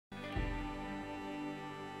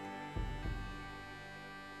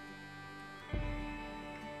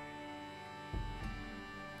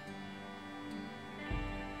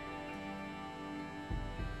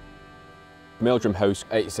Meldrum House,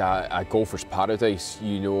 it's a golfer's paradise.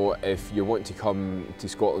 You know, if you want to come to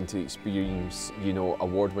Scotland to experience, you know,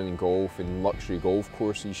 award-winning golf and luxury golf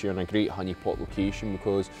courses, you're in a great honeypot location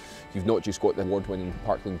because you've not just got the award-winning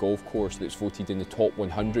Parkland golf course that's voted in the top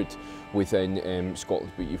 100 within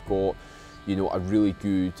Scotland, but you've got, you know, a really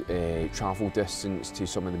good travel distance to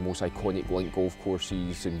some of the most iconic link golf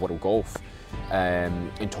courses in world golf.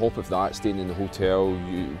 On top of that, staying in the hotel,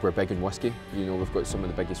 we're big in whisky. You know, we've got some of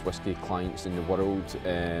the biggest whisky clients in the world,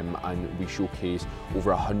 and we showcase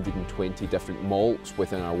over 120 different malts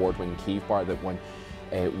within our award-winning cave bar that won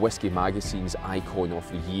Whisky Magazine's Icon of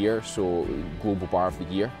the Year, so Global Bar of the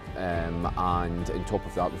Year. And on top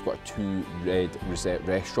of that, we've got a 2 Red Rosette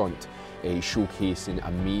restaurant showcasing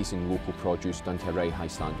amazing local produce done to a very high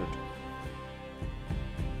standard.